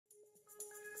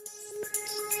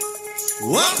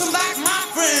Welcome back, my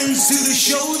friends, to the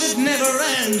show that never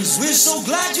ends. We're so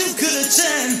glad you could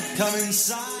attend. Come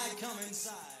inside, come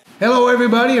inside. Hello,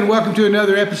 everybody, and welcome to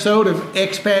another episode of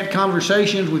Expat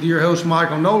Conversations with your host,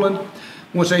 Michael Nolen. I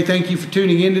want to say thank you for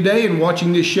tuning in today and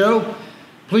watching this show.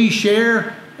 Please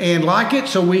share and like it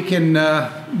so we can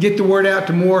get the word out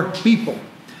to more people.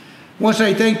 I want to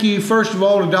say thank you, first of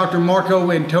all, to Dr. Marco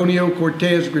Antonio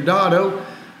Cortez Gradado,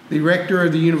 the rector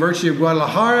of the University of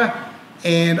Guadalajara,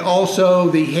 and also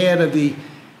the head of the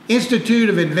Institute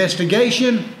of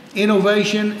Investigation,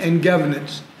 Innovation, and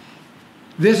Governance.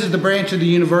 This is the branch of the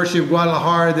University of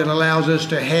Guadalajara that allows us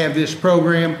to have this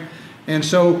program. And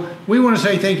so we want to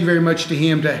say thank you very much to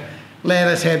him to let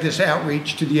us have this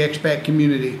outreach to the expat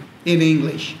community in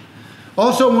English.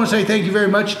 Also, I want to say thank you very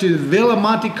much to the Villa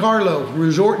Monte Carlo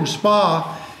Resort and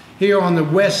Spa here on the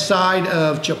west side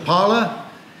of Chapala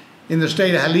in the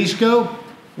state of Jalisco.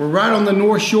 We're right on the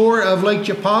north shore of Lake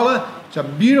Chapala. It's a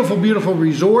beautiful, beautiful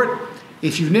resort.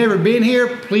 If you've never been here,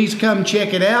 please come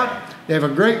check it out. They have a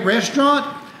great restaurant.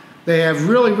 They have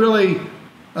really, really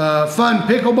fun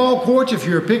pickleball courts if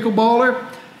you're a pickleballer.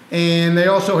 And they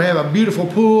also have a beautiful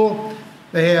pool.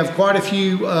 They have quite a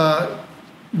few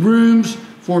rooms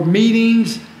for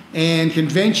meetings and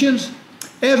conventions,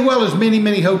 as well as many,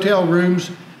 many hotel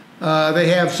rooms. They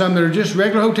have some that are just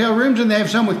regular hotel rooms, and they have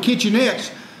some with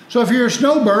kitchenettes. So if you're a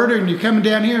snowbird and you're coming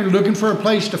down here and looking for a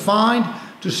place to find,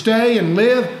 to stay and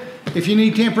live, if you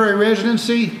need temporary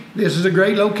residency, this is a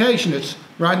great location. It's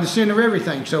right in the center of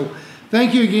everything. So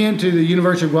thank you again to the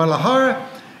University of Guadalajara,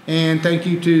 and thank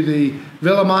you to the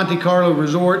Villa Monte Carlo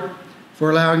Resort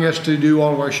for allowing us to do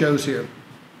all of our shows here.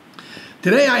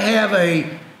 Today I have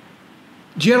a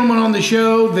gentleman on the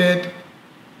show that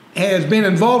has been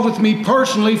involved with me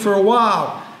personally for a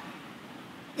while.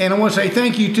 And I want to say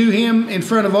thank you to him in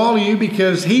front of all of you,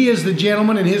 because he is the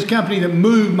gentleman in his company that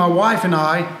moved my wife and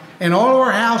I and all of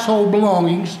our household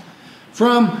belongings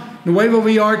from Nuevo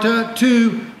Vallarta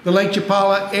to the Lake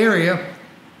Chapala area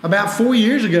about 4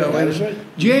 years ago. That is right.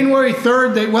 January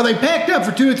 3rd, they packed up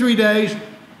for 2 or 3 days,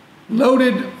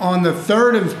 loaded on the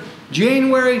 3rd of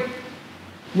January.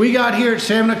 We got here at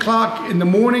 7 o'clock in the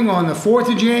morning on the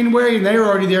 4th of January, and they were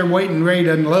already there waiting, ready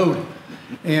to unload.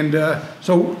 And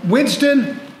so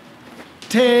Winston,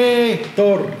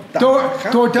 Tortajada.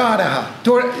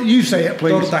 You say it,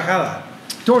 please. Tortajada.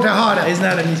 Tortajada. It's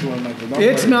not an easy one, Michael.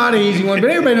 It's not an easy one, but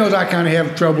everybody knows I kind of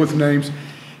have trouble with names.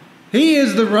 He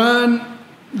is the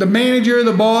manager,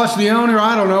 the boss, the owner,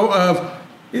 I don't know, of,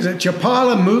 is it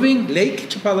Chapala Moving? Lake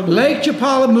Chapala Moving. Lake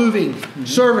Chapala Moving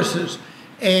Services.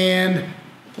 And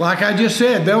like I just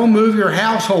said, they'll move your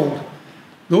household.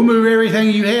 They'll move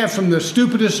everything you have, from the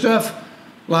stupidest stuff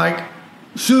like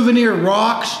souvenir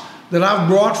rocks that I've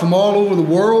brought from all over the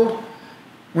world.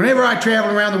 Whenever I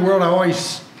travel around the world, I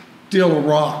always steal a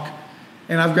rock.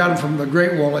 And I've got them from the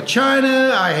Great Wall of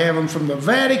China. I have them from the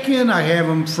Vatican. I have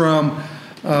them from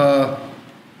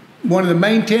one of the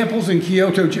main temples in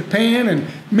Kyoto, Japan, and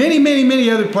many, many, many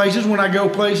other places. When I go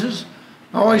places,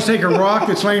 I always take a rock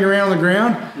that's laying around on the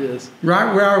ground, yes,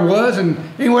 right where I was. And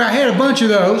anyway, I had a bunch of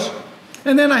those.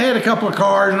 And then I had a couple of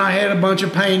cars, and I had a bunch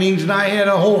of paintings, and I had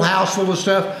a whole house full of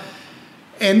stuff.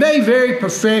 And they very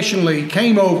professionally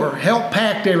came over, helped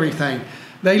packed everything.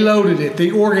 They loaded it, they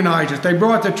organized it, they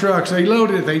brought the trucks, they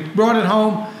loaded it, they brought it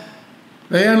home,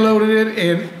 they unloaded it,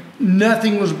 and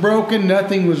nothing was broken,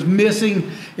 nothing was missing.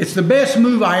 It's the best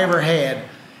move I ever had.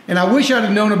 And I wish I'd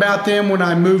have known about them when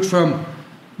I moved from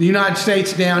the United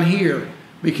States down here,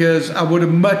 because I would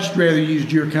have much rather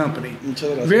used your company.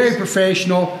 Very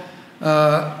professional.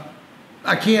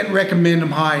 I can't recommend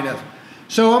them high enough.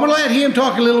 So I'm going to let him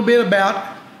talk a little bit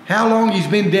about how long he's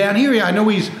been down here. I know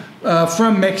he's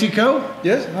from Mexico.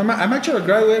 Yes, I'm actually a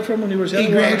graduate from University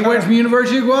of Guadalajara. He graduated from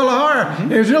University of Guadalajara.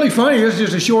 Mm-hmm. It was really funny. This is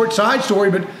just a short side story,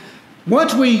 but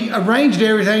once we arranged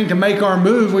everything to make our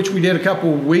move, which we did a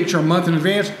couple of weeks or a month in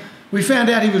advance, we found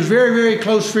out he was very, very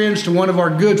close friends to one of our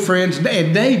good friends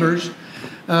and neighbors,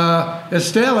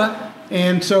 Estella.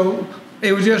 And so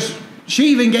it was just, she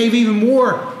even gave even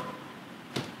more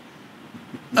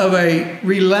of a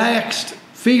relaxed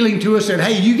feeling to us, that,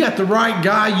 hey, you got the right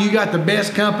guy, you got the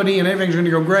best company, and everything's going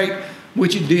to go great,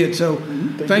 which it did. So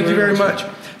thank you very much.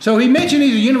 So he mentioned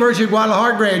he's a University of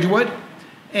Guadalajara graduate,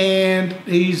 and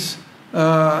he's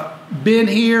been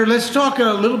here. Let's talk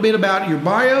a little bit about your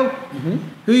bio,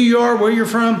 who you are, where you're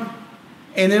from,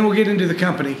 and then we'll get into the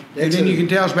company. Excellent. And then you can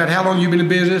tell us about how long you've been in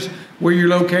business, where you're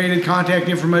located, contact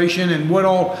information, and what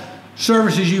all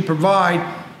services you provide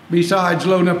besides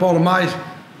loading up all of my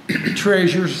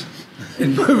treasures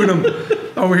and moving them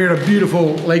over here to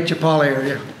beautiful Lake Chapala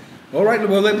area. All right,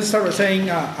 well, let me start by saying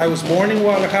I was born in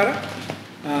Guadalajara.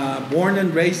 Born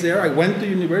and raised there. I went to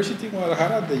university in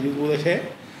Guadalajara, the UDG.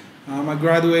 I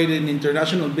graduated in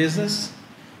international business.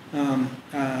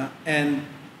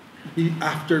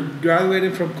 After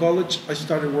graduating from college, I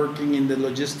started working in the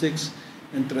logistics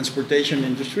and transportation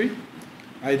industry.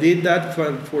 I did that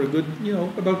for a good,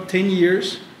 about 10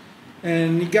 years.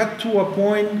 And it got to a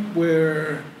point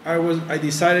where I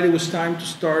decided it was time to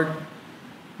start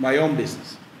my own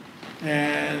business.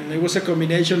 And it was a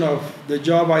combination of the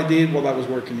job I did while I was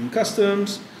working in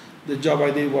customs, the job I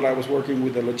did while I was working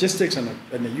with the logistics and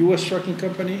a U.S. trucking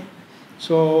company.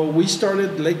 So we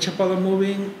started Lake Chapala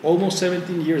Moving almost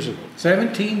 17 years ago.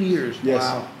 17 years? Yes.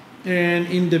 Wow. And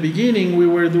in the beginning, we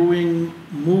were doing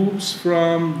moves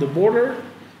from the border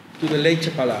to the Lake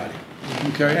Chapala area.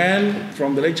 Okay. And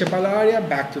from the Lake Chapala area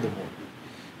back to the border.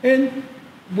 And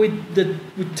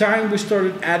with time, we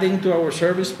started adding to our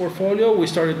service portfolio. We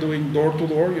started doing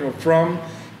door-to-door, from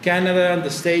Canada and the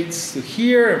States to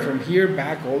here, and from here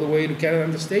back all the way to Canada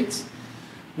and the States.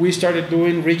 We started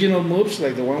doing regional moves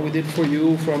like the one we did for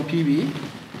you from PB,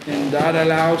 and that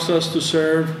allows us to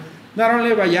serve not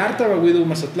only Vallarta, but we do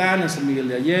Mazatlan and San Miguel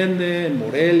de Allende and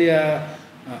Morelia.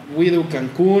 We do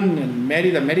Cancun and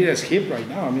Merida. Merida is hip right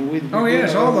now. I mean,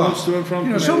 yes, all those. To and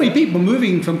from so many people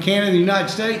moving from Canada and the United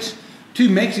States to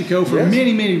Mexico for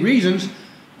many, many reasons.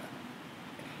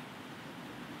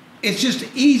 It's just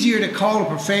easier to call a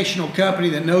professional company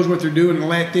that knows what they're doing and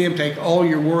let them take all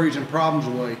your worries and problems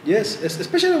away. Yes,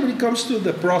 especially when it comes to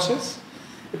the process,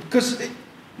 because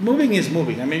moving is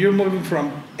moving. I mean, you're moving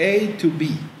from A to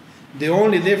B. The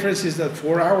only difference is that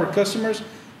for our customers,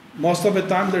 most of the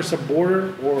time there's a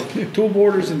border or two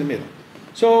borders in the middle.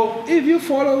 So if you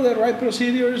follow the right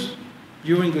procedures,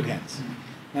 you're in good hands.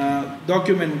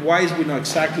 Document-wise, we know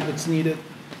exactly what's needed.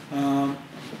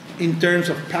 In terms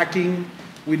of packing,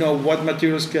 we know what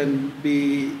materials can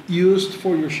be used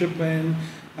for your shipment.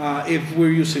 If we're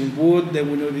using wood,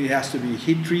 then we know that it has to be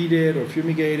heat treated or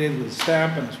fumigated with a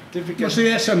stamp and a certificate. Well, see,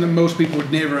 that's something that most people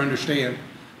would never understand.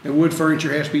 That wood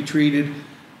furniture has to be treated,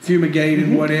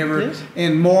 fumigated, whatever. Yes.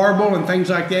 And marble and things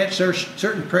like that,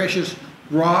 certain precious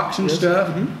rocks and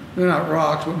stuff. They're not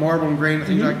rocks, but marble and granite,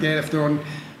 things like that. If they're on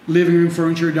living room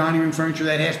furniture, dining room furniture,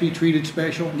 that has to be treated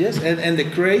special. Yes, and the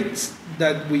crates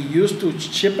that we use to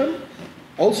ship them,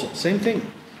 also, same thing.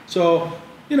 So,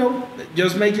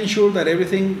 just making sure that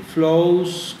everything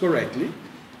flows correctly,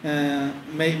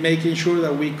 making sure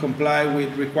that we comply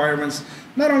with requirements,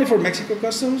 not only for Mexico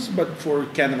Customs, but for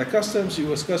Canada Customs,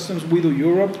 US Customs. We do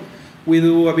Europe, we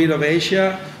do a bit of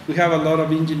Asia. We have a lot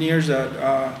of engineers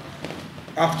that,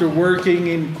 after working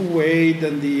in Kuwait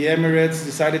and the Emirates,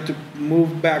 decided to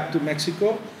move back to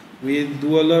Mexico. We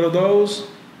do a lot of those.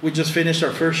 We just finished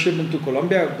our first shipment to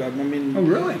Colombia. I mean, oh,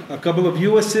 really? A couple of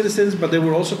U.S. citizens, but they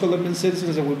were also Colombian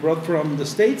citizens that we brought from the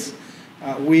States.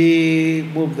 We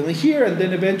moved them here, and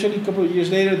then eventually, a couple of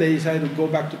years later, they decided to go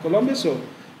back to Colombia. So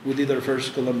we did our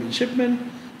first Colombian shipment.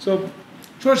 So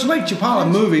it's Lake Chapala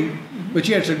Moving, but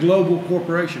it's a global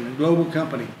corporation, a global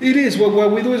company. It is.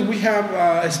 What we do is we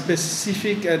have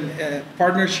specific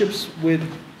partnerships with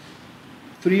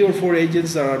 3 or 4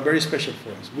 agents that are very special for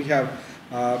us. We have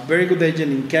a very good agent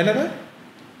in Canada,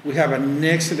 we have an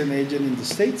excellent agent in the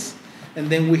States, and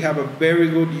then we have a very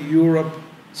good Europe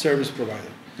service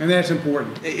provider. And that's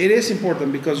important. It is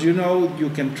important because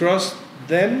you can trust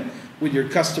them with your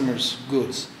customers'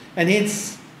 goods. And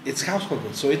it's household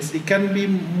goods, so it can be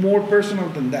more personal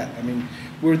than that. I mean,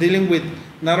 we're dealing with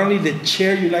not only the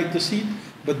chair you like to sit,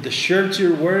 but the shirts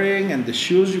you're wearing and the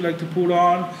shoes you like to put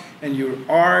on and your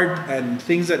art and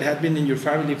things that have been in your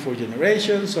family for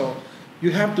generations. So you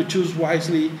have to choose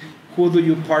wisely who do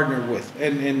you partner with.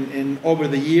 And over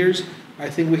the years,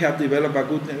 I think we have developed a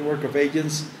good network of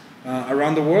agents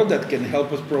around the world that can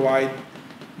help us provide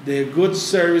the good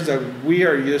service that we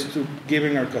are used to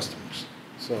giving our customers.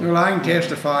 So, well, I can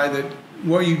testify that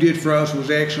what you did for us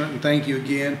was excellent, and thank you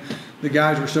again. The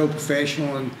guys were so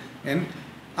professional, and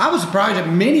I was surprised that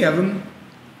many of them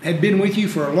had been with you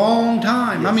for a long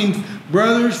time. Yes. I mean,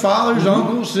 brothers, fathers,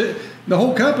 uncles, the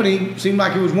whole company seemed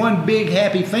like it was one big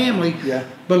happy family. Yeah.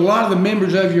 But a lot of the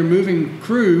members of your moving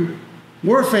crew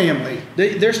were family.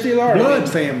 They still are. Blood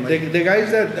family. The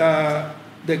guys that,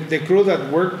 the crew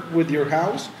that worked with your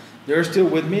house, they're still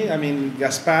with me. I mean,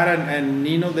 Gaspar and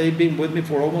Nino, they've been with me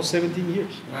for almost 17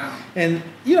 years. Wow. And,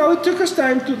 it took us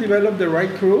time to develop the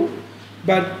right crew,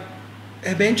 but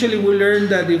eventually we learned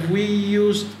that if we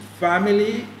used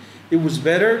family, it was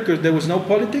better because there was no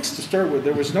politics to start with.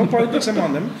 There was no politics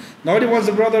among them. Nobody wants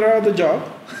the brother out of the job.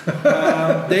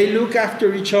 They look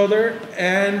after each other,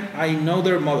 and I know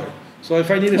their mother. So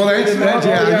if I need to you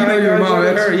know your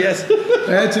mother. Yes.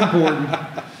 That's important.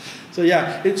 So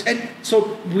yeah, and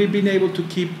so we've been able to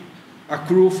keep a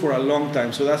crew for a long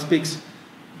time. So that speaks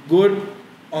good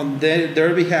on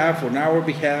their behalf, on our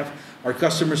behalf. Our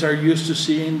customers are used to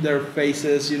seeing their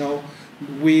faces,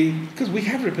 because we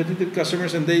have repetitive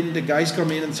customers, and then the guys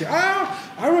come in and say,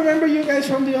 I remember you guys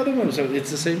from the other one. So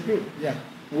it's the same group. Yeah,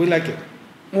 we like it.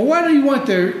 Well, what do you want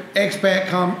the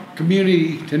expat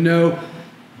community to know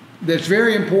that's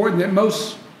very important that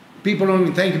most people don't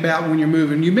even think about when you're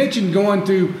moving? You mentioned going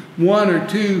through one or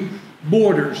two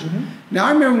borders. Mm-hmm. Now,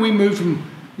 I remember when we moved from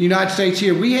the United States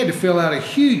here, we had to fill out a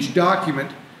huge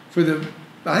document for the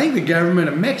government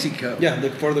of Mexico. Yeah,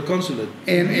 for the consulate.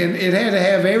 And it had to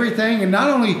have everything, and not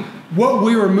only what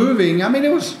we were moving. I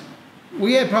mean,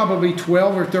 we had probably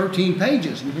 12 or 13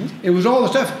 pages. Mm-hmm. It was all the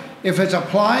stuff. If it's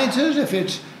appliances, if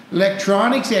it's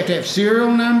electronics, you have to have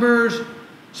serial numbers.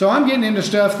 So I'm getting into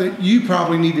stuff that you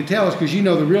probably need to tell us because you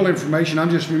know the real information. I'm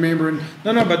just remembering.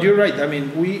 No, but you're right. I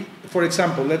mean, for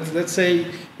example, let's say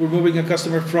we're moving a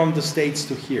customer from the States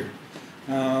to here.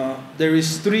 There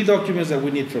is 3 documents that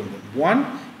we need from them.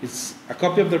 One is a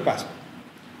copy of their passport.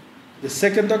 The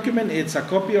second document is a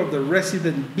copy of the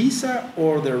resident visa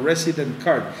or the resident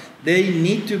card. They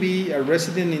need to be a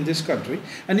resident in this country.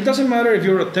 And it doesn't matter if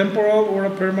you're a temporal or a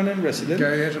permanent resident.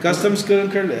 Okay, Customs couldn't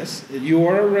care less. You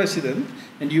are a resident,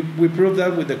 and we prove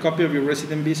that with the copy of your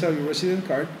resident visa or your resident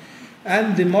card.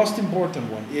 And the most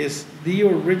important one is the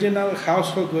original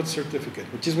household goods certificate,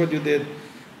 which is what you did.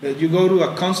 You go to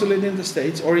a consulate in the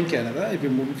States or in Canada, if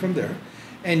you're moving from there,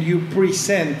 and you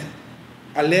present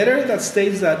a letter that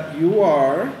states that you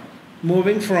are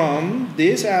moving from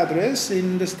this address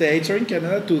in the States or in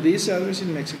Canada to this address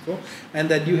in Mexico, and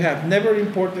that you have never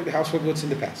imported household goods in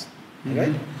the past, mm-hmm.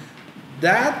 right?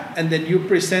 That, and then you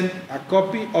present a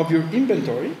copy of your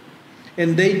inventory,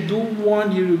 and they do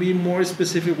want you to be more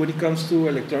specific when it comes to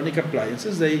electronic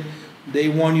appliances. They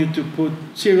want you to put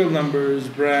serial numbers,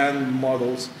 brand,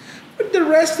 models. But the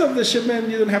rest of the shipment,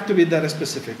 you don't have to be that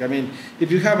specific. I mean, if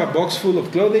you have a box full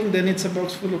of clothing, then it's a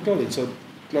box full of clothing. So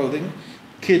clothing,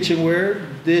 kitchenware,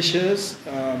 dishes,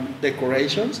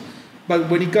 decorations. But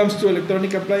when it comes to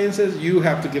electronic appliances, you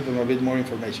have to give them a bit more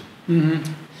information.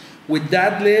 Mm-hmm. With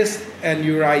that list and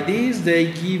your IDs,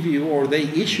 they give you or they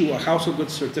issue a household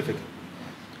goods certificate,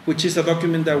 which is a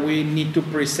document that we need to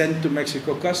present to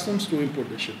Mexico Customs to import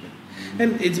the shipment.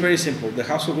 And it's very simple. The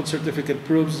household goods certificate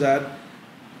proves that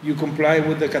you comply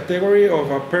with the category of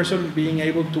a person being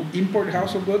able to import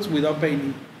household goods without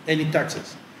paying any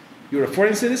taxes. You're a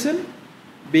foreign citizen,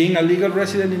 being a legal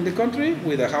resident in the country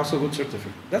with a household goods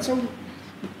certificate. That's all.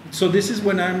 So this is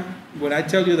when I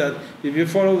tell you that if you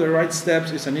follow the right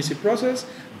steps, it's an easy process.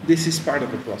 This is part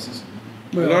of the process.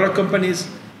 Well, a lot of companies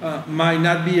might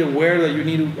not be aware that you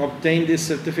need to obtain this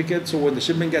certificate. So when the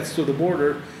shipment gets to the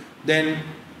border, then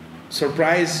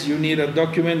surprise, you need a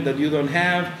document that you don't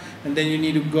have, and then you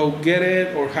need to go get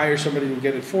it or hire somebody to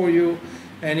get it for you,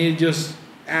 and it just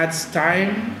adds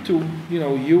time to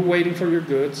you waiting for your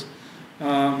goods.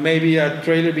 Maybe a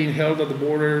trailer being held at the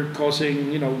border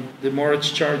causing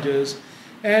demurrage charges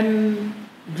and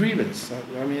grievance.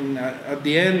 I mean, at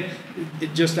the end,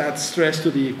 it just adds stress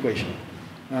to the equation.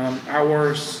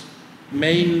 Our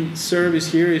main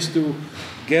service here is to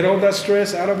get all that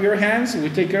stress out of your hands. We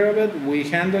take care of it, we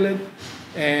handle it,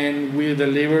 and we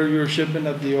deliver your shipment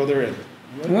at the other end.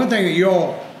 One thing that you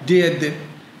all did that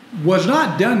was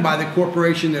not done by the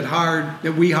corporation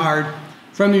that we hired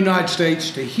from the United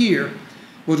States to here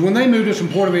was when they moved us from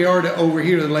Puerto Vallarta over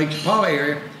here to the Lake Chapala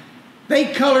area,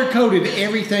 they color-coded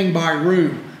everything by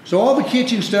room. So all the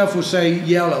kitchen stuff was, say,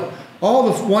 yellow.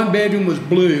 All the one bedroom was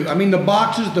blue. I mean, the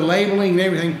boxes, the labeling, and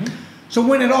everything. Mm-hmm. So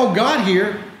when it all got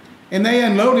here, and they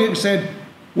unloaded it and said,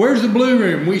 "Where's the blue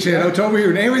room?" We said, "Oh, it's over here."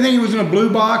 And everything that was in a blue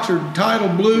box or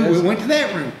titled blue, yes, we went to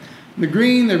that room. The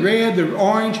green, the red, the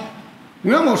orange.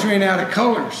 We almost ran out of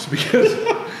colors because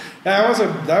that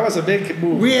was a big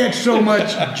move. We had so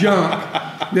much junk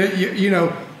that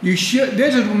you should.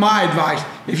 This is my advice: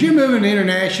 if you're moving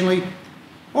internationally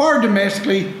or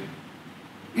domestically,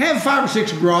 have 5 or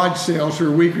 6 garage sales for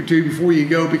a week or two before you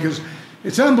go, because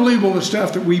it's unbelievable the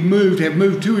stuff that have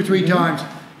moved 2 or 3 mm-hmm. times.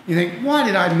 You think, why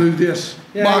did I move this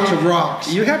box of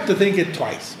rocks? You have to think it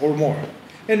twice or more.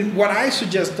 And what I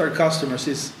suggest to our customers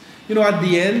is, at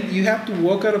the end, you have to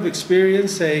walk out of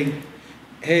experience saying,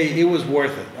 hey, it was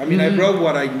worth it. I mean, mm-hmm. I brought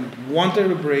what I wanted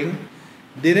to bring,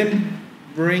 didn't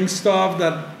bring stuff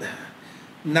that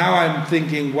now I'm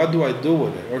thinking, what do I do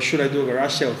with it? Or should I do a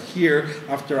garage sale here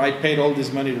after I paid all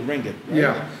this money to bring it? Right?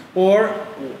 Yeah. Or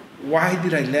why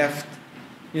did I left,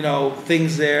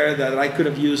 things there that I could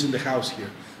have used in the house here?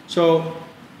 So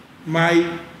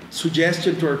my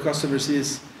suggestion to our customers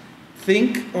is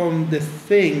think on the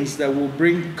things that will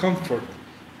bring comfort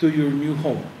to your new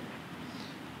home.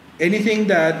 Anything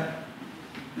that,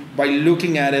 by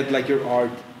looking at it like your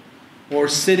art, or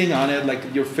sitting on it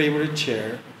like your favorite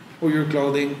chair, or your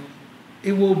clothing,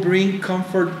 it will bring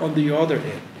comfort on the other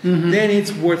end. Then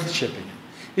it's worth shipping.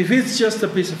 If it's just a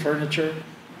piece of furniture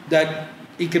that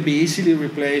it can be easily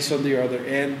replaced on the other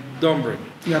end, don't bring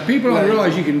it. Yeah, people don't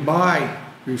realize you can buy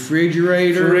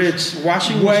refrigerators,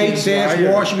 washing weights, machines,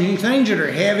 washing machines, things that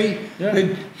are heavy.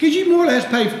 Because you more or less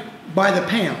pay by the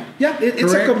pound. Yeah,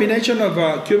 it's a combination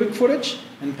of cubic footage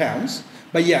and pounds.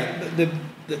 But yeah,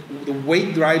 the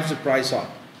weight drives the price up.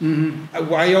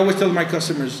 I always tell my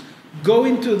customers, go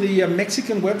into the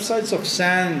Mexican websites of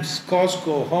Sam's,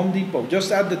 Costco, Home Depot,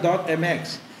 just add the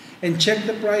 .mx and check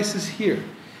the prices here.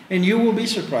 And you will be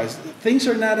surprised. Things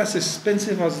are not as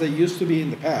expensive as they used to be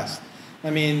in the past. I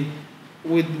mean,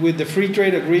 with the free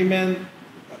trade agreement,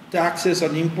 taxes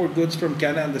on import goods from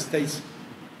Canada and the States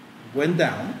went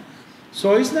down.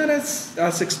 So it's not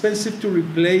as expensive to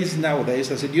replace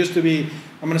nowadays as it used to be,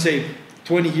 I'm going to say,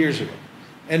 20 years ago.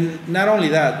 And not only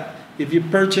that, if you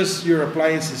purchase your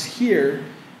appliances here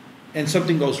and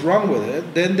something goes wrong with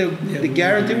it, then the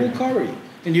guarantee will cover you.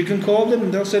 And you can call them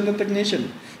and they'll send a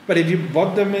technician. But if you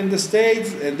bought them in the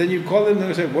States and then you call them,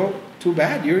 they'll say, well, too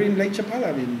bad, you're in Lake Chapala.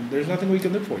 I mean, there's nothing we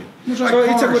can do for you. It's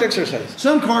a good exercise.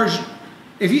 Some cars,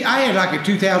 I had like a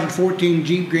 2014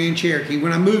 Jeep Grand Cherokee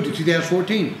when I moved to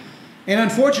 2014. And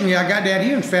unfortunately, I got down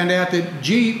here and found out that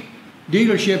Jeep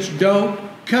dealerships don't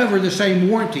cover the same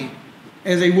warranty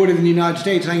as they would in the United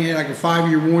States. I think they had like a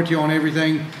 5-year warranty on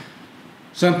everything.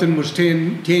 Something was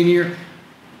 10 year.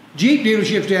 Jeep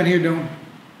dealerships down here don't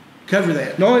cover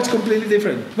that. No, it's completely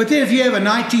different. But then if you have a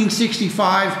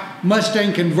 1965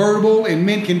 Mustang convertible in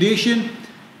mint condition,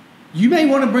 you may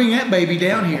want to bring that baby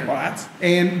down here. What?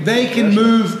 And they can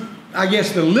move, I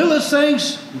guess, the littlest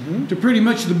things to pretty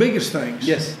much the biggest things.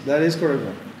 Yes, that is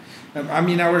correct. I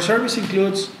mean, our service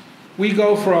includes, we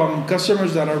go from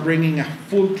customers that are bringing a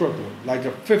full truckload, like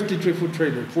a 53-foot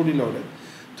trailer, fully loaded,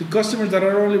 to customers that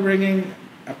are only bringing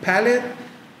a pallet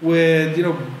with,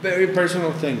 very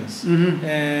personal things.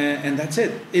 And that's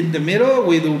it. In the middle,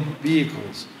 we do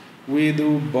vehicles, we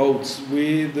do boats,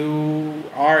 we do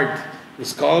art,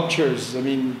 sculptures, I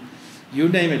mean, you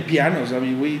name it, pianos. I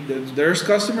mean, there's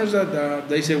customers that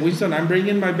they say, Winston, I'm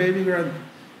bringing my baby grand.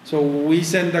 So we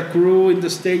send a crew in the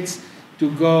States to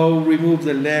go remove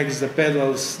the legs, the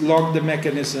pedals, lock the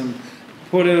mechanism,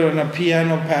 put it on a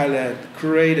piano pallet,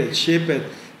 create it, ship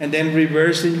it, and then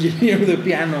reverse engineer the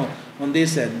piano on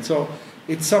this end. So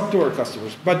it's up to our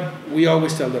customers. But we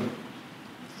always tell them,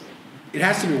 it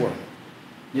has to be worth it.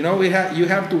 You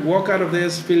have to walk out of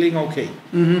this feeling okay.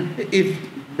 If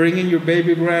bringing your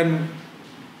baby grand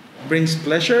brings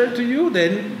pleasure to you,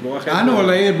 then go ahead. I know a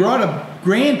lady that brought a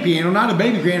grand piano, not a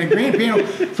baby grand, a grand piano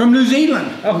from New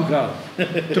Zealand. Oh, God.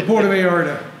 To Puerto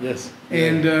Vallarta. Yes.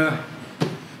 And,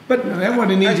 but that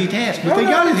wasn't an easy task. But they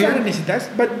got it here. It's not an easy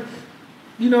task. But,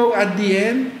 at the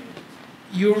end,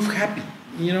 you're happy.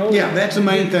 Yeah, that's the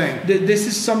main thing. This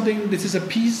is a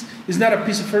piece, it's not a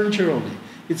piece of furniture only.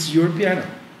 It's your piano.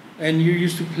 And you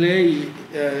used to play,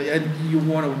 and you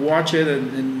want to watch it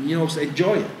and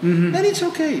enjoy it. Then it's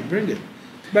okay, bring it.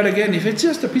 But again, if it's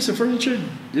just a piece of furniture,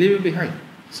 leave it behind,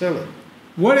 sell it.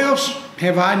 What else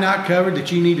have I not covered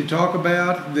that you need to talk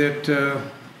about that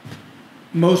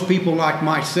most people like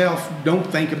myself don't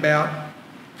think about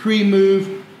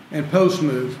pre-move and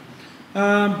post-move?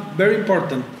 Very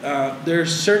important. There are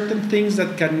certain things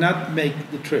that cannot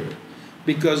make the trip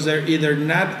because they're either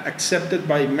not accepted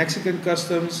by Mexican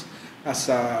customs as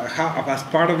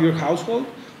part of your household,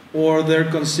 or they're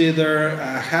considered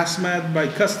hazmat by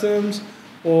customs,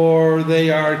 or they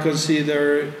are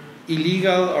considered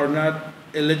illegal or not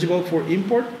eligible for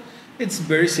import. It's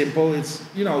very simple. It's,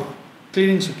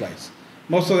 cleaning supplies.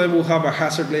 Most of them will have a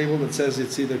hazard label that says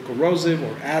it's either corrosive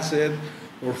or acid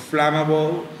or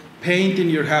flammable. Paint in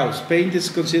your house. Paint is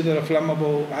considered a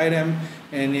flammable item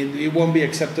and it won't be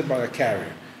accepted by a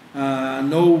carrier.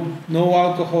 No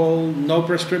alcohol, no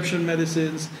prescription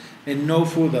medicines, and no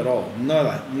food at all.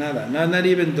 Nada. Not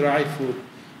even dry food,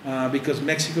 because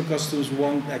Mexico Customs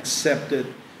won't accept it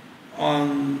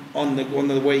on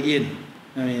the way in.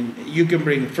 I mean, you can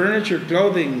bring furniture,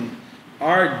 clothing,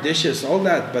 art, dishes, all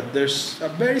that, but there's a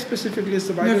very specific list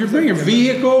of items. Now, if you bring a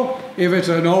vehicle, if it's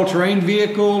an all-terrain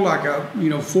vehicle, like a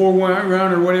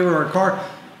 4-run or whatever, or a car,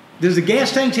 does the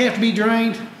gas tanks have to be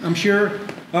drained? I'm sure,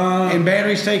 and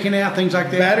batteries taken out, things like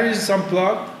that. Batteries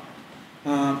unplugged,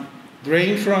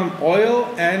 drained from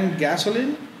oil and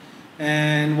gasoline.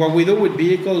 And what we do with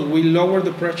vehicles, we lower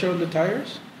the pressure on the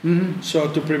tires,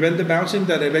 So to prevent the bouncing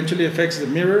that eventually affects the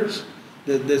mirrors,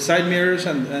 the side mirrors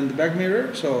and the back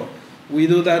mirror. So we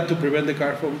do that to prevent the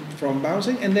car from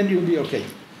bouncing, and then you'll be okay.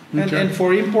 And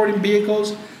for importing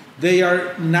vehicles, they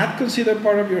are not considered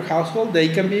part of your household. They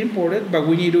can be imported, but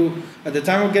we need to, at the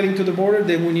time of getting to the border,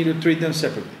 then we need to treat them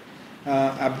separately.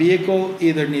 A vehicle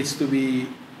either needs to be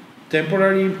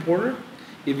temporary imported,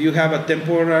 if you have a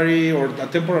temporary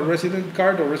resident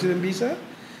card or resident visa.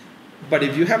 But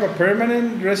if you have a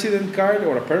permanent resident card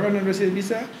or a permanent resident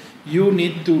visa, you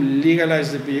need to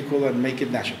legalize the vehicle and make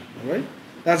it national, right?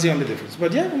 That's the only difference.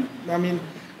 But yeah, I mean,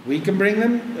 we can bring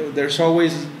them. There's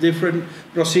always different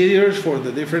procedures for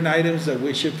the different items that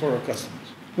we ship for our customers.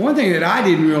 One thing that I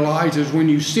didn't realize is when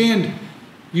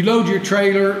you load your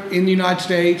trailer in the United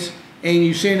States and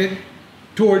you send it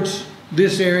towards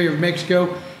this area of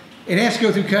Mexico, it has to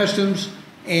go through customs,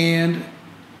 and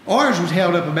ours was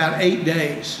held up about 8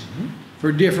 days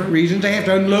for different reasons. They have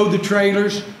to unload the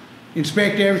trailers,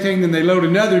 inspect everything, then they load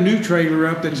another new trailer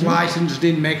up that's licensed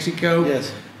in Mexico,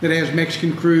 that has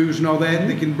Mexican crews and all that,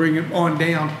 they can bring it on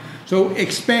down. So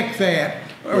expect that.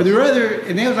 Are there other,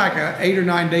 and that was like a 8 or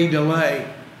 9 day delay.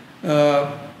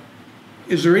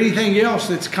 Is there anything else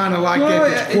that's kind of like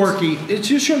that's quirky? It's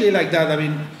usually like that. I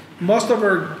mean, most of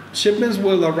our shipments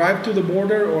will arrive to the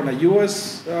border on a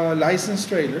U.S. licensed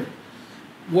trailer.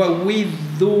 What we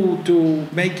do to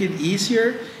make it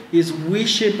easier is we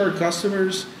ship our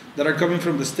customers that are coming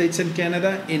from the States and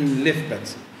Canada in lift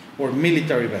vans or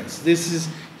military vans. This is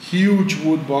huge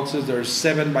wood boxes. They're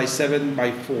 7 by 7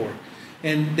 by 4.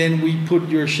 And then we put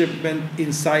your shipment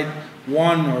inside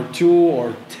 1 or 2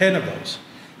 or 10 of those.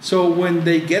 So when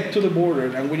they get to the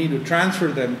border and we need to transfer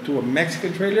them to a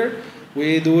Mexican trailer,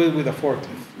 we do it with a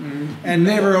forklift. And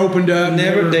never opened up?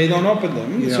 They don't open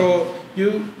them. Yeah. So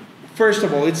first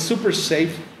of all, it's super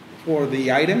safe for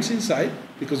the items inside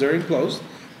because they're enclosed.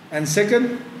 And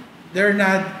second, they're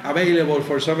not available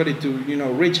for somebody to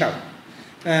reach out.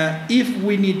 If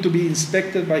we need to be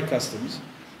inspected by customs,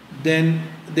 then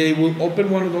they will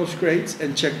open one of those crates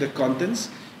and check the contents.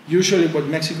 Usually what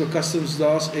Mexico Customs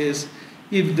does is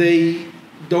if they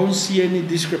don't see any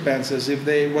discrepancies,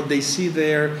 if what they see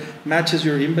there matches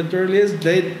your inventory list,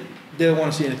 they don't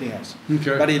want to see anything else.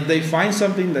 Okay. But if they find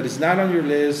something that is not on your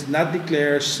list, not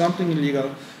declared, something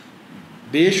illegal,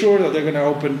 be sure that they're going to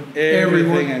open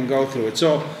everything and go through it.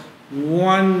 So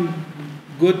one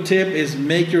good tip is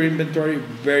make your inventory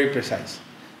very precise.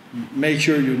 Make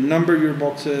sure you number your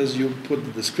boxes, you put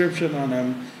the description on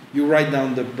them, you write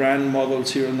down the brand, model,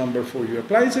 serial number for your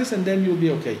appliances, and then you'll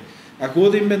be okay. A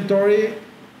good inventory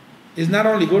is not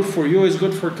only good for you, it's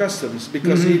good for customs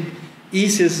because it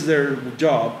eases their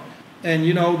job. And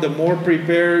the more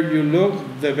prepared you look,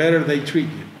 the better they treat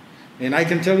you. And I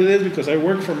can tell you this because I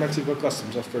worked for Mexico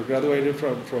Customs after I graduated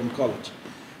from college.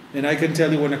 And I can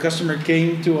tell you when a customer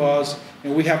came to us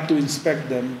and we have to inspect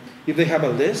them, if they have a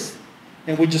list,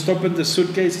 and we just open the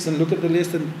suitcases and look at the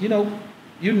list, and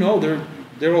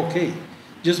they're okay.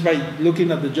 Just by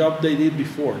looking at the job they did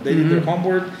before. They did their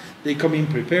homework, they come in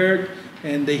prepared,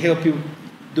 and they help you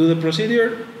do the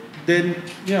procedure. Then,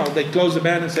 they close the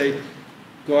van and say,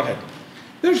 go ahead.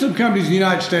 There's some companies in the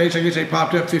United States, I guess they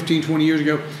popped up 15, 20 years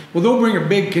ago. Well, they'll bring a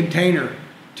big container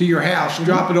to your house,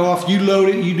 drop it off, you load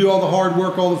it, you do all the hard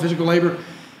work, all the physical labor,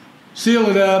 seal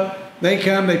it up, they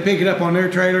come, they pick it up on their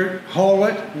trailer, haul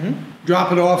it,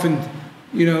 drop it off in,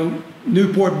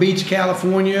 Newport Beach,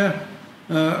 California.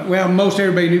 Most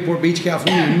everybody in Newport Beach,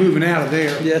 California is moving out of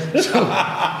there. Yes. So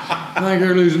I think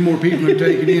they're losing more people than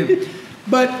taking in.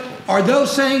 But are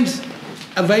those things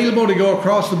available to go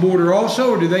across the border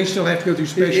also, or do they still have to go through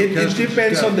special customs? It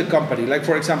depends on the company. Like,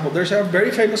 for example, there's a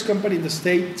very famous company in the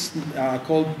States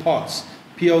called POTS,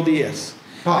 P-O-D-S.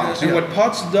 POTS, and what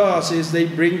POTS does is they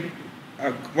bring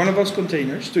one of those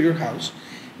containers to your house,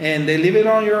 and they leave it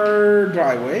on your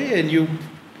driveway, and you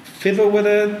fiddle with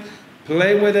it,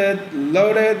 play with it,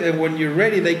 load it, and when you're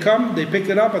ready, they come, they pick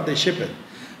it up, and they ship it.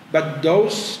 But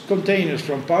those containers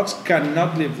from POTS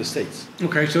cannot leave the States.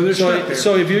 Okay, so they're stuck there.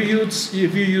 So if you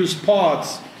use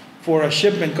POTS for a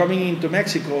shipment coming into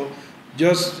Mexico,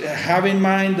 just have in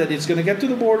mind that it's going to get to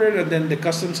the border, and then the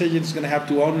customs agent is going to have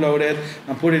to unload it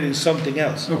and put it in something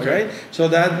else. Okay. Right? So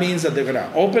that means that they're going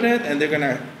to open it and they're going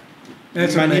to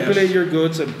manipulate your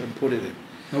goods and put it in.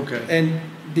 Okay. And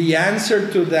the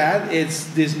answer to that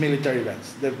is these military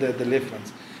vans, the lift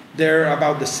vans. They're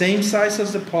about the same size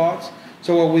as the POTS.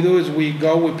 So what we do is we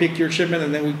pick your shipment,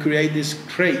 and then we create these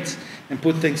crates and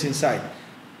put things inside.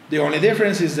 The only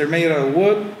difference is they're made out of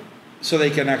wood, so they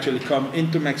can actually come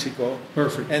into Mexico.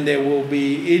 Perfect. And they will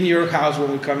be in your house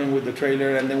when we come in with the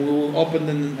trailer, and then we will open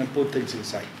them and put things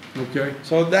inside. Okay.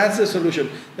 So that's the solution.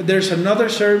 There's another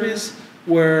service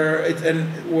where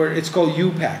it's called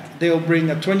U-Pack. They'll bring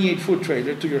a 28-foot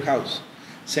trailer to your house.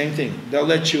 Same thing. They'll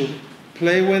let you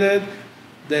play with it.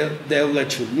 They'll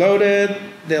let you load it.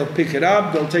 They'll pick it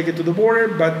up. They'll take it to the border,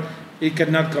 but it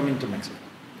cannot come into Mexico.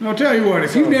 I'll tell you what,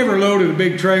 if you've never loaded a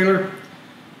big trailer,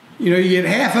 you get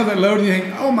half of it loaded, and you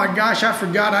think, oh my gosh, I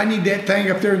forgot I need that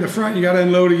thing up there in the front, you got to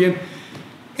unload again.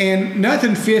 And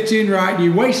nothing fits in right, and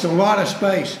you waste a lot of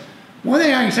space. One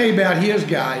thing I can say about his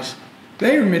guys,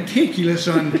 they are meticulous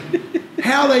on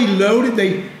how they load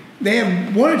it. They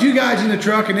have one or two guys in the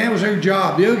truck, and that was their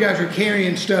job. The other guys were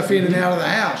carrying stuff in and out of the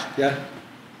house. Yeah.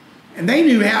 And they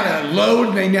knew how to load,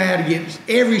 and they knew how to get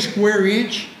every square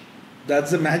inch.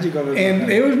 That's the magic of it.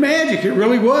 And it was magic. It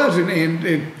really was.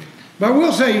 But I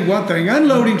will say one thing.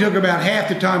 Unloading took about half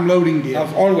the time loading did.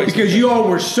 Always. Because you all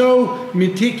were so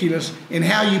meticulous in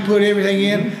how you put everything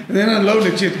in. And then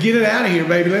unloading it, just get it out of here,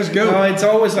 baby. Let's go. No, it's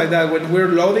always like that. When we're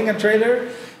loading a trailer,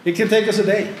 it can take us a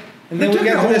day. And then we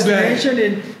get to the destination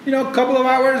in a couple of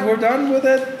hours, we're done with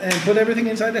it and put everything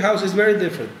inside the house. It's very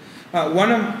different.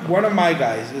 One of my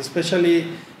guys,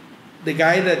 especially the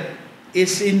guy that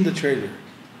is in the trailer,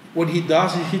 what he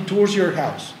does is he tours your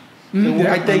house. So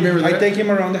I take him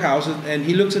around the house and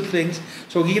he looks at things.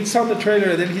 So he gets on the trailer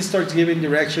and then he starts giving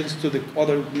directions to the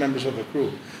other members of the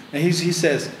crew. And he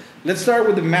says, let's start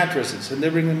with the mattresses. And they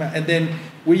bring them, and then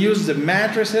we use the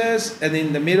mattresses, and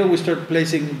in the middle we start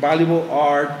placing valuable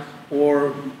art,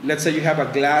 or let's say you have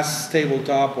a glass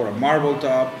tabletop or a marble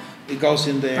top. It goes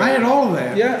in there. I had all of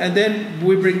that. Yeah, and then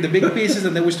we bring the big pieces,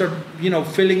 and then we start,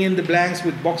 filling in the blanks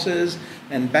with boxes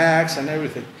and bags and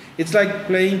everything. It's like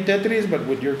playing Tetris, but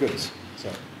with your goods. So.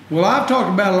 Well, I've talked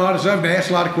about a lot of stuff, and asked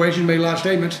a lot of questions, made a lot of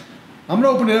statements. I'm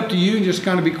going to open it up to you and just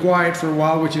kind of be quiet for a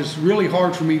while, which is really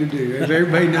hard for me to do, as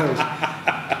everybody knows.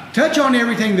 Touch on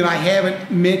everything that I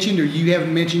haven't mentioned or you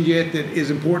haven't mentioned yet that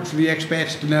is important for the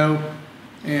expats to know.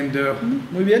 And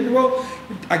Muy bien. Well,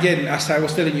 again, as I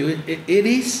was telling you, it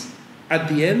is, at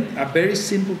the end, a very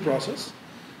simple process.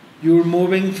 You're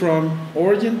moving from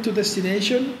origin to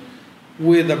destination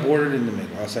with a border in the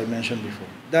middle, as I mentioned before.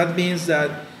 That means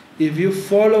that if you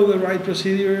follow the right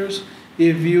procedures,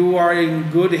 if you are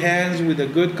in good hands with a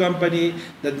good company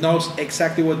that knows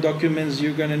exactly what documents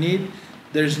you're going to need,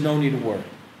 there's no need to worry.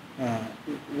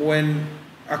 When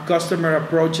a customer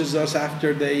approaches us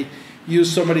after they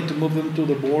use somebody to move them to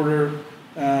the border,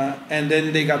 and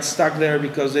then they got stuck there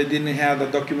because they didn't have the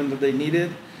document that they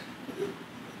needed,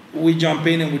 we jump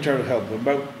in and we try to help them.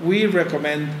 But we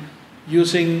recommend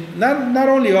using, not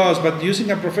only us, but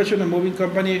using a professional moving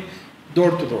company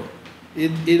door to door.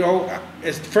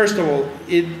 First of all,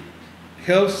 it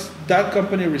helps that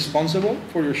company responsible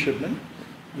for your shipment.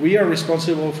 We are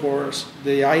responsible for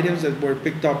the items that were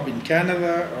picked up in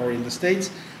Canada or in the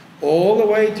States all the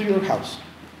way to your house.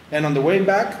 And on the way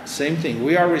back, same thing.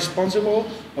 We are responsible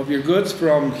of your goods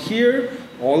from here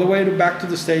all the way back to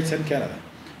the States and Canada.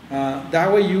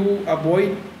 That way you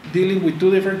avoid dealing with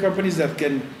two different companies that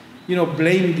can,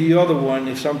 blame the other one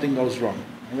if something goes wrong.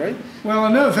 All right? Well,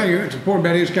 another thing that's important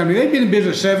about his company, they've been in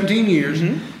business 17 years.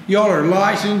 Mm-hmm. Y'all are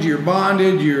licensed, you're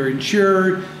bonded, you're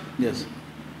insured. Yes.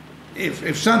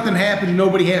 If something happens,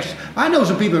 nobody has. I know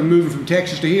some people are moving from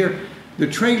Texas to here. The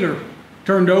trailer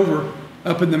turned over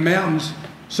up in the mountains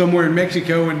somewhere in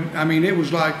Mexico, and I mean, it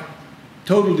was like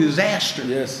total disaster.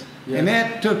 Yes. Yeah. And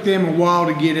that took them a while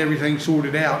to get everything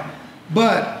sorted out.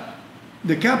 But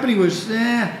the company was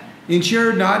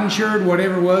insured, not insured,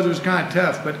 whatever it was kind of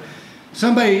tough. But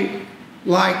somebody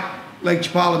like Lake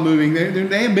Chapala Moving,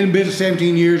 they have been in business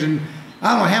 17 years, and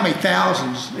I don't know how many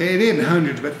thousands, it isn't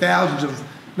hundreds, but thousands of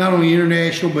not only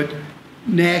international, but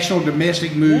national,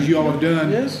 domestic moves you all have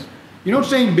done. Yes. You don't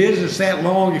stay in business that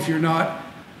long if you're not,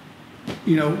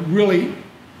 really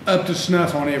up to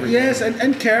snuff on everything. Yes,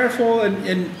 and careful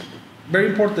and very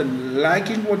important,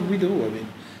 liking what we do. I mean,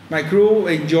 my crew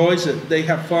enjoys it. They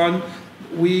have fun.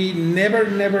 We never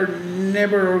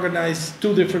organize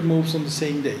two different moves on the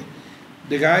same day.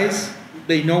 The guys,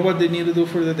 they know what they need to do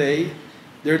for the day.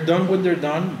 They're done when they're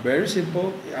done. Very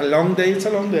simple. A long day, it's a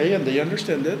long day, and they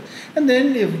understand it. And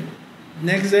then if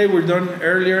next day we're done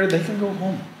earlier, they can go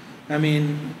home. I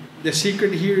mean, the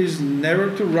secret here is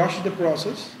never to rush the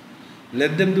process.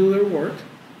 Let them do their work,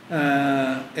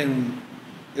 and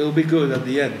it'll be good at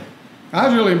the end. I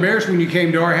was really embarrassed when you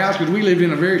came to our house because we lived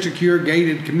in a very secure,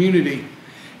 gated community.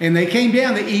 And they came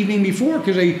down the evening before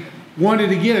because they wanted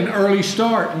to get an early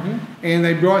start. Mm-hmm. And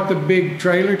they brought the big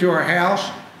trailer to our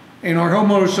house. And our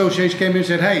homeowner association came in and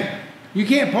said, hey, you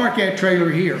can't park that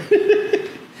trailer here.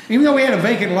 Even though we had a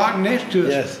vacant lot next to us.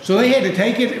 Yes. So they had to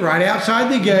take it right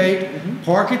outside the gate,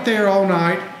 park it there all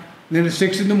night, then at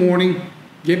 6 in the morning,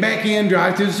 get back in,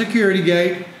 drive through the security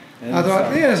gate. And I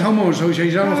thought, yeah, it's homeowners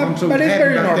association. I don't know if I'm so but happy it's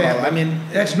very about normal. that. I mean,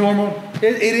 that's normal.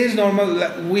 It is normal.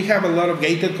 We have a lot of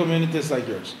gated communities like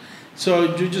yours.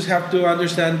 So you just have to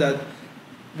understand that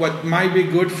what might be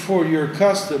good for your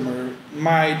customer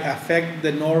might affect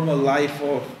the normal life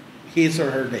of his or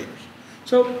her neighbors.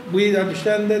 So we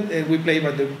understand that and we play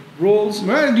by the rules.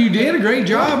 Well, you did a great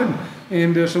job,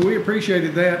 and so we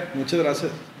appreciated that. Muchas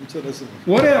gracias. Muchas gracias.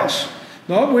 What else?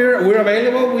 No, we're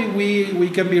available. We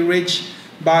can be reached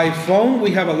by phone.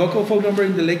 We have a local phone number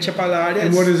in the Lake Chapala area.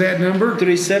 And what is that number?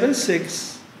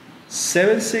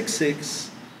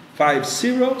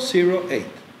 376-766-5008.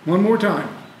 One more time.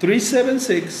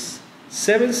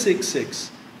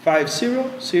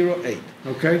 376-766-5008.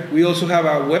 Okay. We also have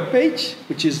our webpage,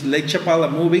 which is Lake Chapala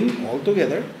Moving, all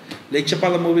together,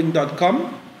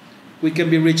 lakechapalamoving.com. We can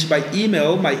be reached by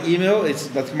email. My email,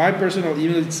 that's my personal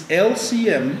email. It's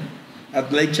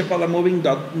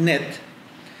lcm@lakechapalamoving.net.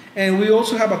 And we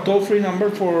also have a toll-free number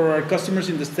for our customers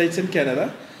in the States and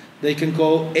Canada. They can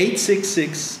call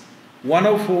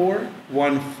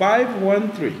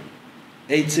 866-104-1513.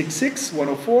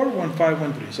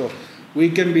 866-104-1513. So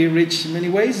we can be reached many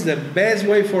ways. The best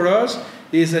way for us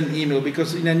is an email,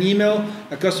 because in an email,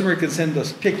 a customer can send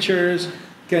us pictures,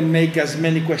 can make as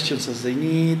many questions as they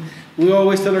need. We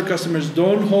always tell our customers,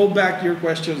 don't hold back your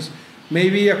questions.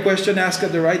 Maybe a question asked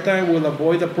at the right time will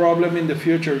avoid a problem in the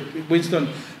future. Winston,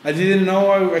 I didn't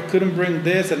know I couldn't bring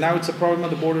this, and now it's a problem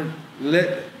at the border.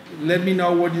 Let me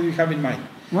know what you have in mind.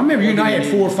 Well, I remember you and I had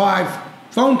 4 or 5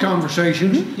 phone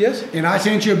conversations. Mm-hmm. Yes. And I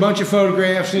sent you a bunch of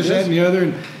photographs, this, that, and the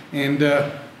other. And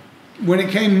when it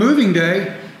came moving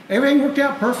day, everything worked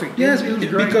out perfect. Yes, it was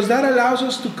great. because that allows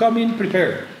us to come in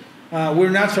prepared. We're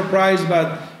not surprised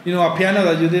by a piano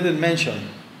that you didn't mention,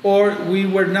 or we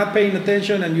were not paying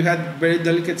attention and you had very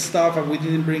delicate stuff and we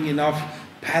didn't bring enough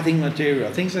padding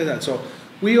material, things like that. So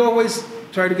we always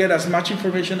try to get as much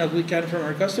information as we can from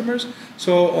our customers.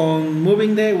 So on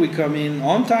moving day, we come in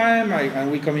on time and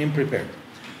we come in prepared.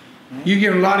 You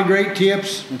give a lot of great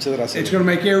tips. Muchas gracias. It's going to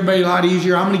make everybody a lot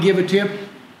easier. I'm going to give a tip,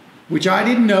 which I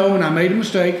didn't know, and I made a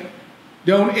mistake.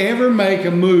 Don't ever make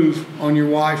a move on your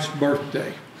wife's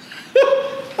birthday.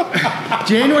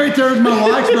 January 3rd is my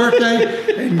wife's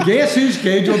birthday, and guess who's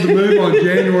scheduled to move on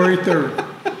January 3rd?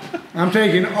 I'm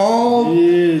taking all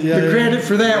the credit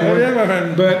for that one. Yeah, my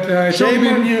friend. But it's only Shame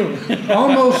on been you.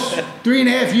 almost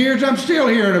 3.5 years. I'm still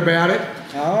hearing about it.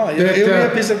 Oh, it'll be a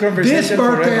piece of conversation. This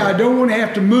birthday, forever. I don't want to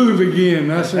have to move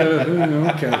again. I said,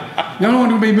 okay. The only one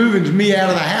who'll be moving is me out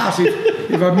of the house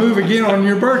if I move again on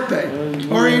your birthday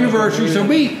or anniversary. So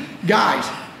guys,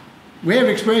 we have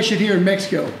an expression here in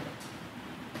Mexico.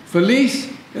 Feliz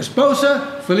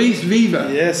esposa, feliz viva.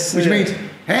 Yes, which means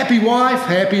happy wife,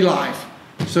 happy life.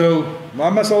 So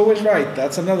Mama's always right.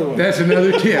 That's another one. that's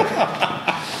another tip.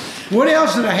 What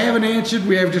else that I haven't answered?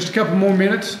 We have just a couple more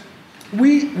minutes.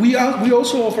 We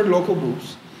also offer local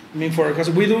moves. I mean, because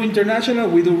we do international,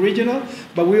 we do regional,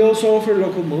 but we also offer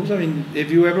local moves. I mean, if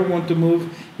you ever want to move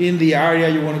in the area,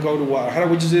 you want to go to Guadalajara.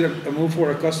 We just did a move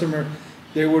for a customer.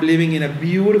 They were living in a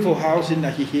beautiful house in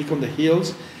Ajijic on the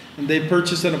hills, and they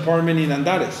purchased an apartment in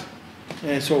Andares.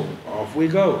 And so off we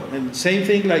go. And same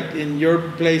thing like in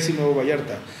your place in Nueva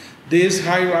Vallarta. These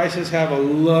high rises have a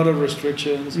lot of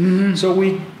restrictions. Mm-hmm. So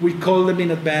we call them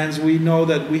in advance. We know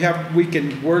that we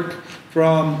can work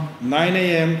from 9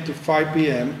 a.m. to 5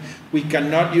 p.m. We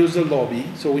cannot use the lobby,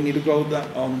 so we need to go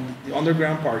on the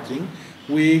underground parking.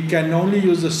 We can only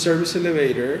use the service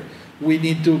elevator. We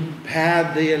need to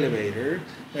pad the elevator.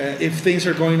 If things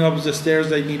are going up the stairs,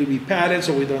 they need to be padded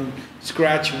so we don't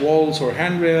scratch walls or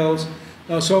handrails.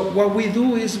 So what we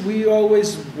do is we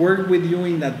always work with you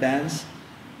in advance.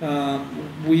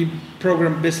 We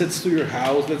program visits to your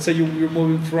house. Let's say you're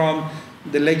moving from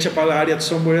the Lake Chapala area to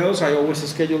somewhere else. I always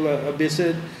schedule a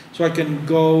visit so I can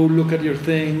go look at your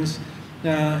things.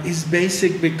 It's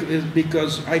basic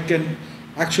because I can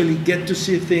actually get to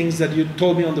see things that you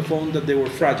told me on the phone that they were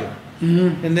fragile.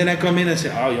 Mm-hmm. And then I come in and say,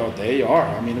 they are.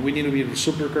 I mean, we need to be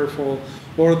super careful.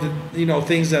 Or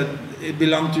things that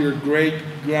belong to your great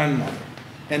grandmother,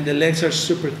 and the legs are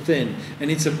super thin,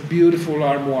 and it's a beautiful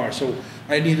armoire. So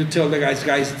I need to tell the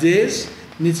guys, this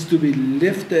needs to be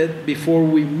lifted before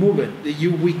we move it.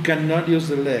 We cannot use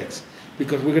the legs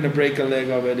because we're going to break a leg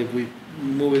of it if we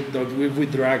move it, or if we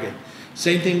drag it.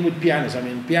 Same thing with pianos. I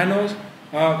mean, pianos,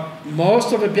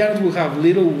 most of the pianos will have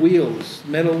little wheels,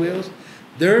 metal wheels.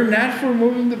 They're not for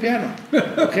moving the piano,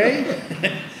 okay?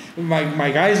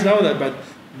 my guys know that, but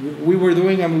we were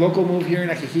doing a local move here in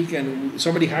Ajijic, and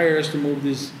somebody hired us to move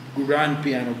this grand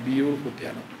piano, beautiful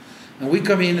piano. And we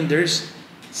come in, and there's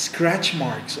scratch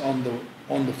marks on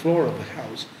the floor of the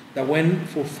house that went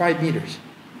for 5 meters.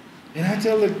 And I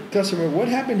tell the customer, what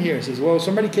happened here? He says, well,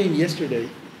 somebody came yesterday,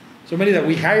 somebody that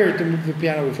we hired to move the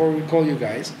piano before we call you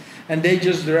guys, and they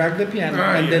just dragged the piano,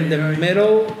 and then the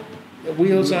metal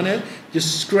wheels on it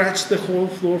just scratched the whole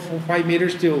floor for 5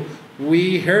 meters till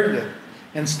we heard it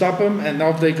and stop them, and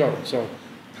off they go. So,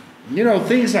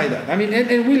 things like that. I mean,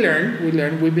 and we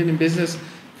learn. We've been in business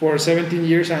for 17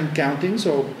 years and counting,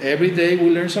 so every day we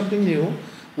learn something new.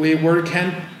 We work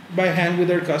hand by hand with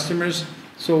our customers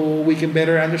so we can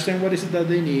better understand what is it that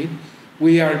they need.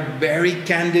 We are very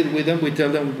candid with them. We tell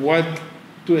them what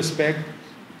to expect.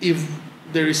 If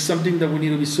there is something that we need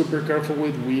to be super careful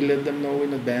with, we let them know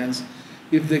in advance.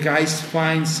 If the guys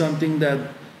find something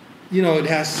that, it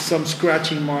has some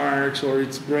scratching marks or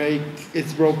it's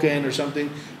broken or something,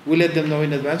 we let them know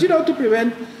in advance, to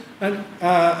prevent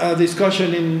a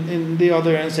discussion in the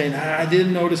other end saying, I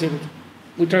didn't notice it.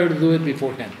 We try to do it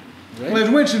beforehand. Right? Well, as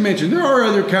Winston mentioned, there are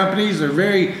other companies. They're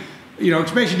very,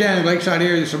 especially down in the Lakeside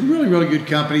area, there's some really, really good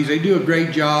companies. They do a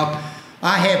great job.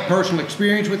 I have personal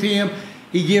experience with him.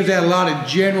 He gives out a lot of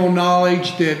general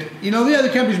knowledge that, the other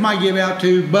companies might give out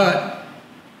to, but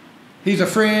he's a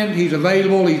friend, he's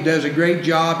available, he does a great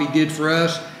job, he did for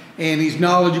us, and he's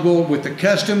knowledgeable with the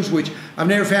customs, which I've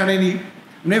never found out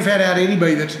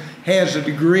anybody that has a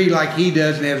degree like he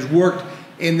does and has worked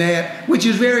in that, which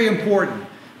is very important,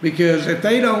 because if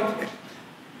they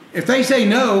say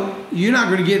no, you're not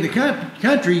going to get in the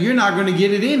country, you're not going to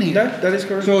get it in here. That is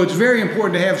correct. So it's very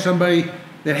important to have somebody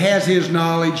that has his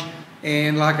knowledge,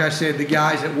 and like I said, the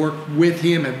guys that work with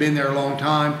him have been there a long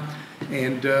time,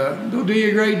 and they'll do you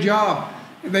a great job.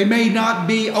 They may not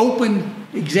be open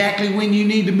exactly when you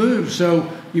need to move, so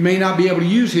you may not be able to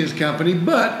use his company,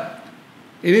 but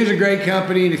it is a great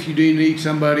company, and if you do need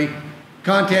somebody,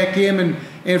 contact him, and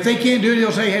if they can't do it,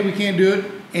 he'll say, hey, we can't do it,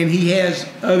 and he has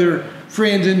other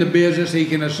friends in the business he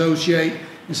can associate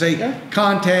and say,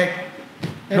 contact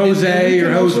Jose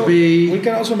or Jose B. We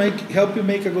can also help you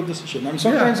make a good decision. I mean,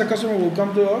 sometimes a customer will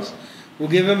come to us, we'll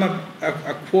give them a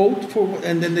quote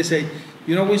and then they say,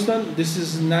 Winston, this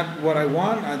is not what I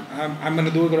want. I'm going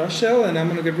to do a garage sale and I'm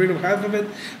going to get rid of half of it.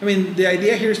 I mean, the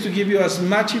idea here is to give you as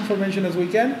much information as we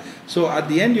can, so at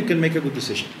the end you can make a good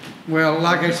decision. Well,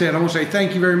 like I said, I want to say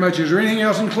thank you very much. Is there anything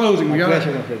else in closing?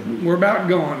 We're about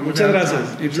gone.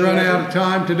 It's run out of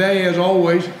time today, as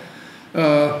always.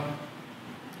 I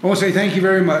want to say thank you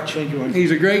very much. Thank you.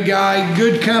 He's a great guy,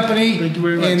 good company. Thank you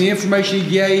very much. And the information he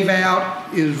gave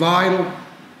out is vital.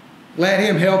 Let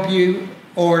him help you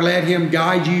or let him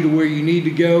guide you to where you need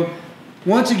to go.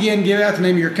 Once again, give out the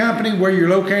name of your company, where you're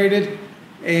located,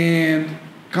 and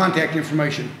contact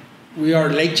information. We are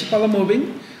Lake Chapala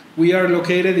Moving. We are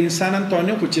located in San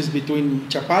Antonio, which is between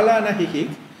Chapala and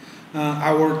Ajijic.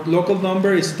 Our local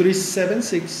number is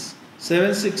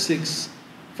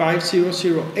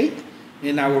 376-766-5008.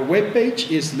 And our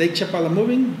webpage is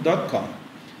lakechapalamoving.com.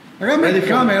 I got to make a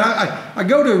comment. I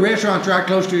go to a restaurant right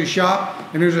close to his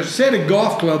shop, and there's a set of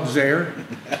golf clubs there.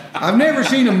 I've never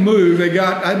seen them move. They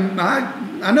got,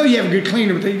 I know you have a good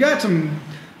cleaner, but they got some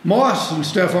moss and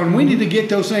stuff on them. We need to get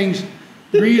those things,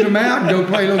 breathe them out, and go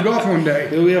play a little golf one day.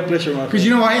 It'll be a pleasure, my friend.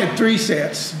 Because I had 3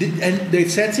 sets. And the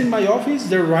sets in my office,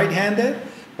 they're right-handed.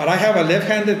 But I have a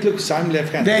left-handed look, so I'm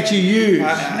left-handed. That you use.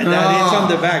 That it's on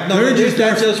the back. No, they're just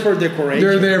for decoration.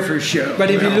 They're there for show.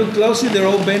 But if you look closely, they're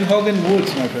all Ben Hogan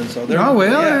woods, my friend. So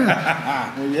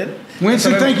yeah. Muy bien.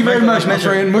 Winston, thank you very much, my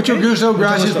friend. Mucho gusto,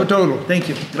 gracias por todo. Thank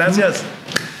you. Gracias.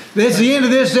 That's the end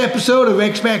of this episode of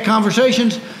Expat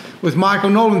Conversations with Michael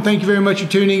Nolen. Thank you very much for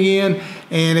tuning in.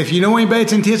 And if you know anybody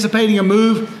that's anticipating a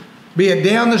move, be it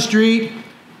down the street,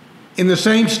 in the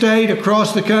same state,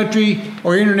 across the country,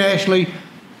 or internationally,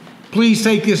 please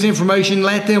take this information,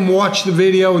 let them watch the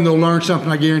video, and they'll learn something,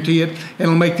 I guarantee it, and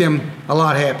it'll make them a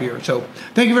lot happier. So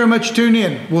thank you very much for tuning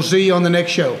in. We'll see you on the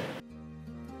next show.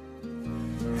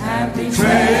 Happy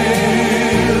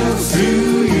trails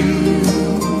to you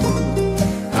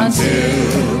until